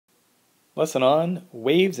Lesson on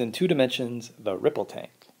Waves in Two Dimensions, the Ripple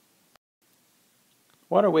Tank.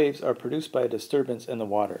 Water waves are produced by a disturbance in the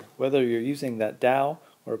water, whether you're using that dowel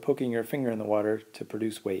or poking your finger in the water to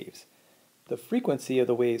produce waves. The frequency of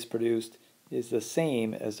the waves produced is the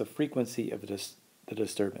same as the frequency of the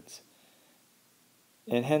disturbance.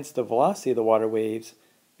 And hence the velocity of the water waves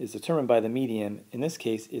is determined by the medium. In this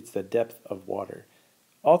case, it's the depth of water.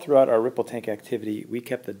 All throughout our ripple tank activity, we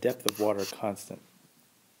kept the depth of water constant.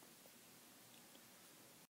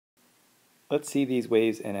 Let's see these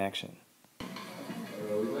waves in action.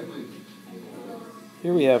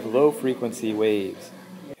 Here we have low frequency waves,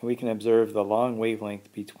 and we can observe the long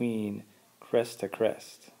wavelength between crest to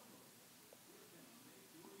crest.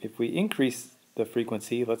 If we increase the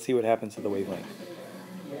frequency, let's see what happens to the wavelength.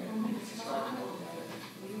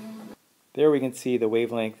 There we can see the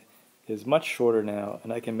wavelength is much shorter now,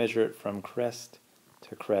 and I can measure it from crest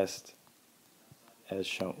to crest as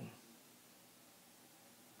shown.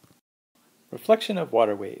 Reflection of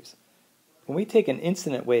water waves. When we take an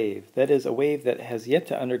incident wave, that is a wave that has yet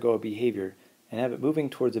to undergo a behavior, and have it moving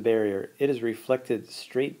towards a barrier, it is reflected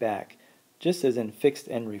straight back, just as in fixed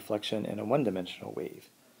end reflection in a one-dimensional wave.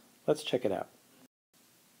 Let's check it out.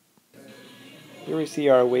 Here we see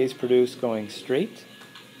our waves produced going straight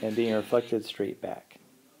and being reflected straight back.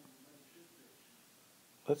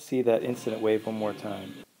 Let's see that incident wave one more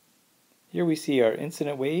time. Here we see our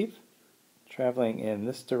incident wave traveling in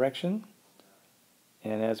this direction.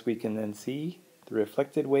 And as we can then see, the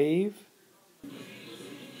reflected wave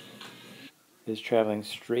is traveling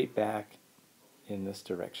straight back in this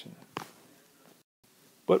direction.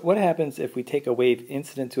 But what happens if we take a wave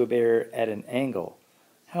incident to a barrier at an angle?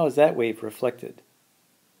 How is that wave reflected?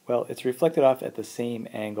 Well, it's reflected off at the same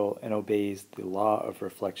angle and obeys the law of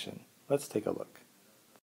reflection. Let's take a look.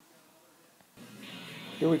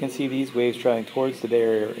 Here we can see these waves traveling towards the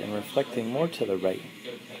barrier and reflecting more to the right.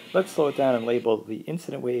 Let's slow it down and label the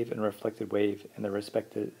incident wave and reflected wave and their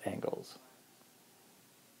respective angles.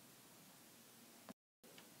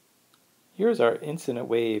 Here's our incident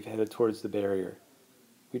wave headed towards the barrier.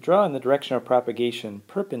 We draw in the direction of propagation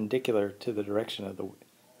perpendicular to the direction of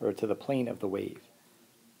to the plane of the wave.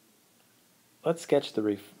 Let's sketch the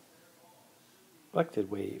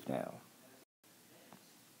reflected wave now.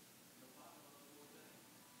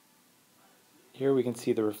 Here we can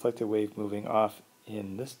see the reflected wave moving off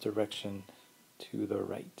in this direction to the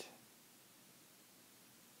right,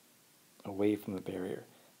 away from the barrier.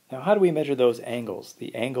 Now, how do we measure those angles,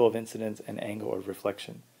 the angle of incidence and angle of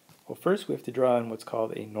reflection? Well, first we have to draw in what's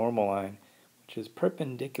called a normal line, which is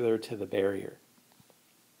perpendicular to the barrier.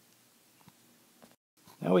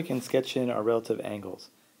 Now we can sketch in our relative angles.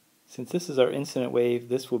 Since this is our incident wave,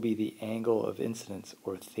 this will be the angle of incidence,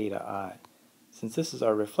 or theta I. Since this is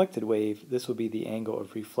our reflected wave, this will be the angle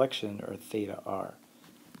of reflection, or theta r.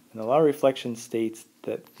 And the law of reflection states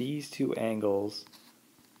that these two angles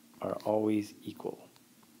are always equal.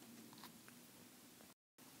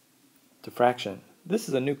 Diffraction. This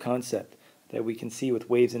is a new concept that we can see with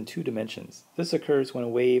waves in two dimensions. This occurs when a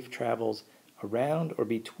wave travels around or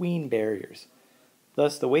between barriers.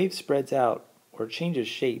 Thus, the wave spreads out or changes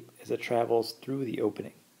shape as it travels through the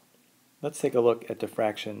opening. Let's take a look at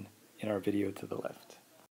diffraction in our video to the left.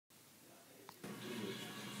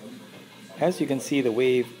 As you can see, the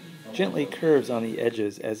wave gently curves on the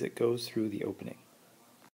edges as it goes through the opening.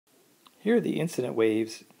 Here are the incident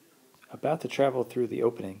waves about to travel through the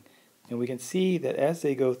opening, and we can see that as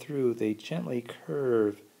they go through, they gently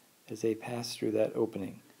curve as they pass through that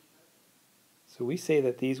opening. So we say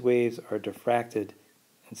that these waves are diffracted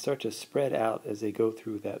and start to spread out as they go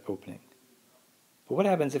through that opening. But what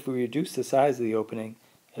happens if we reduce the size of the opening,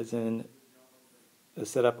 as in the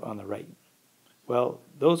setup on the right? Well,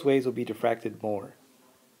 those waves will be diffracted more.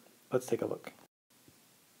 Let's take a look.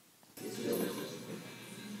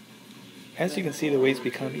 As you can see, the waves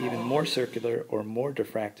become even more circular or more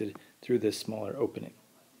diffracted through this smaller opening.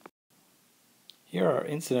 Here are our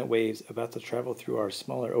incident waves about to travel through our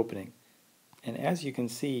smaller opening. And as you can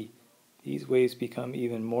see, these waves become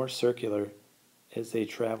even more circular as they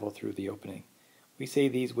travel through the opening. We say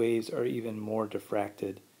these waves are even more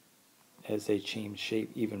diffracted as they change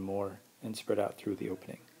shape even more and spread out through the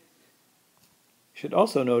opening. You should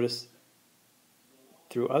also notice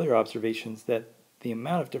through other observations that the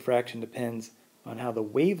amount of diffraction depends on how the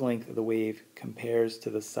wavelength of the wave compares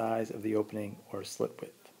to the size of the opening or slit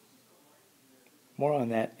width. More on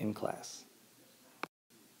that in class.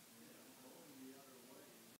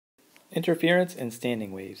 Interference and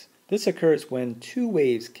standing waves. This occurs when two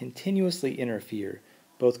waves continuously interfere,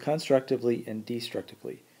 both constructively and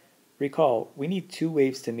destructively. Recall, we need two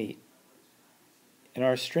waves to meet. In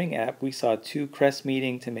our string app, we saw two crests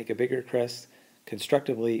meeting to make a bigger crest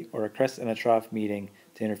constructively, or a crest and a trough meeting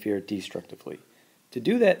to interfere destructively. To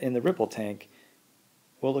do that in the ripple tank,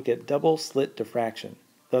 we'll look at double-slit diffraction.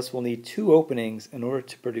 Thus, we'll need two openings in order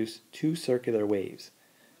to produce two circular waves.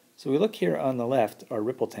 So we look here on the left, our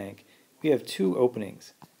ripple tank, we have two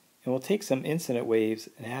openings. And we'll take some incident waves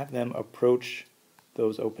and have them approach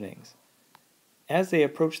those openings. As they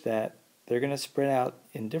approach that, they're going to spread out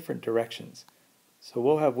in different directions. So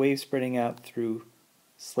we'll have waves spreading out through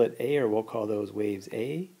slit A, or we'll call those waves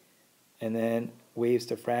A, and then waves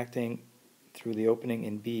diffracting through the opening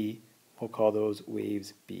in B, we'll call those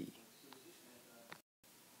waves B.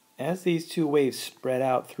 As these two waves spread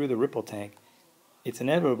out through the ripple tank, it's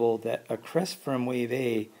inevitable that a crest from wave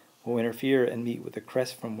A will interfere and meet with a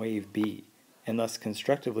crest from wave B, and thus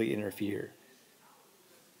constructively interfere.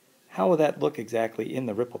 How will that look exactly in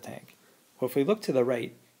the ripple tank? Well, if we look to the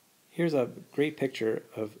right, here's a great picture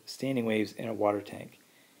of standing waves in a water tank.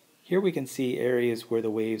 Here we can see areas where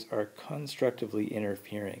the waves are constructively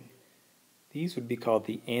interfering. These would be called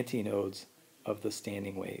the antinodes of the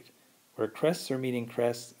standing wave, where crests are meeting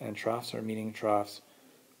crests and troughs are meeting troughs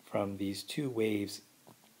from these two waves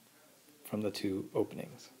from the two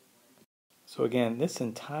openings. So again, this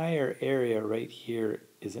entire area right here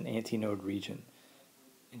is an antinode region.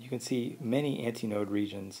 And you can see many antinode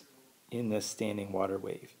regions in this standing water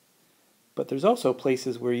wave. But there's also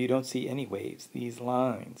places where you don't see any waves, these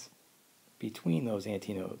lines between those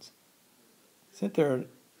antinodes. Since there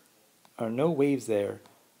are no waves there,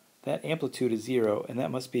 that amplitude is zero, and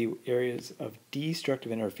that must be areas of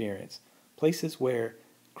destructive interference, places where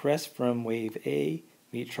crests from wave A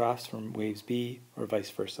meet troughs from waves B, or vice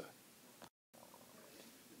versa.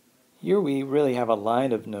 Here we really have a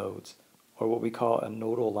line of nodes, or what we call a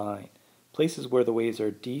nodal line, places where the waves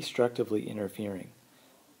are destructively interfering.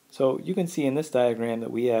 So you can see in this diagram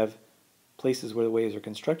that we have places where the waves are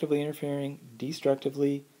constructively interfering,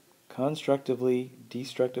 destructively, constructively,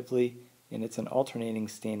 destructively, and it's an alternating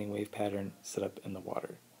standing wave pattern set up in the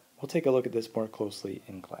water. We'll take a look at this more closely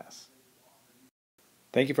in class.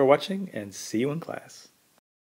 Thank you for watching, and see you in class.